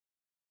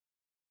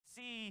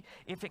see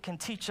if it can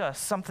teach us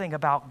something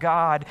about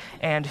God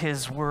and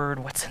his word.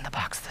 What's in the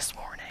box this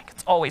morning?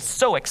 It's always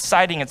so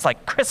exciting. It's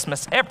like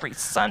Christmas every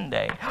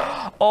Sunday.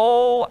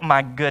 Oh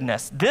my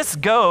goodness. This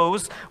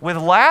goes with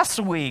last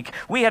week.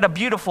 We had a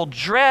beautiful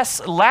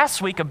dress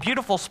last week, a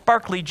beautiful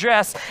sparkly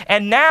dress.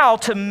 And now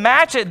to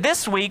match it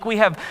this week, we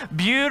have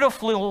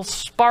beautiful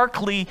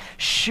sparkly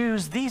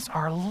shoes. These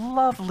are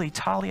lovely,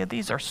 Talia.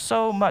 These are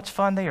so much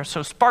fun. They are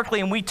so sparkly.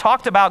 And we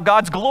talked about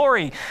God's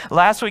glory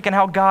last week and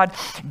how God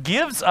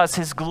gives us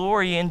his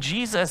glory in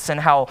Jesus and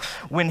how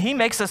when he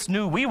makes us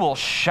new, we will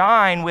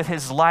shine with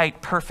his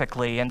light perfectly.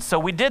 And so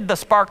we did the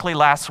sparkly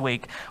last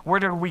week.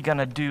 What are we going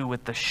to do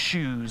with the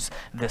shoes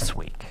this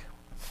week?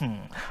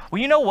 Well,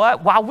 you know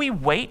what? While we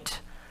wait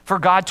for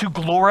God to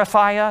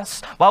glorify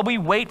us, while we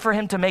wait for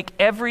him to make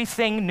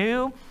everything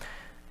new,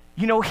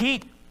 you know,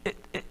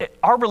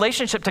 our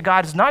relationship to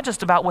God is not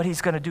just about what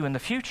he's going to do in the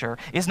future.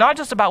 It's not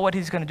just about what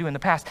he's going to do in the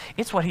past.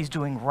 It's what he's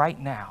doing right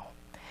now.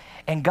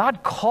 And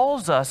God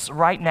calls us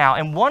right now.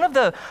 And one of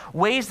the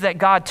ways that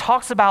God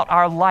talks about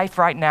our life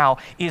right now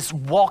is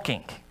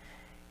walking.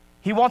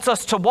 He wants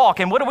us to walk.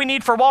 And what do we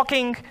need for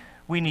walking?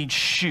 We need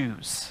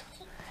shoes.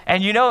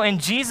 And you know, in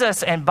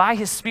Jesus and by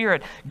his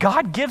Spirit,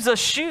 God gives us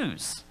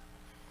shoes.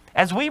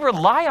 As we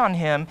rely on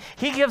him,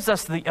 he gives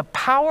us the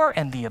power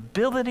and the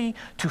ability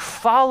to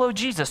follow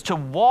Jesus, to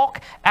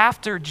walk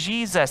after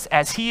Jesus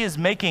as he is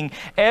making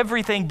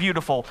everything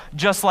beautiful,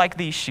 just like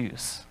these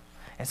shoes.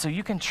 And so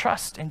you can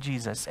trust in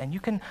Jesus and you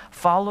can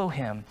follow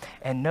him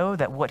and know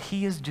that what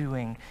he is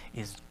doing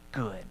is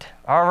good.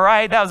 All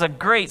right, that was a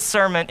great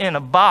sermon in a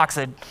box.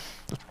 I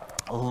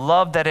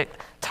love that it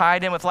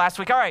tied in with last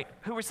week. All right,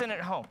 who we're sitting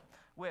at home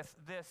with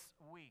this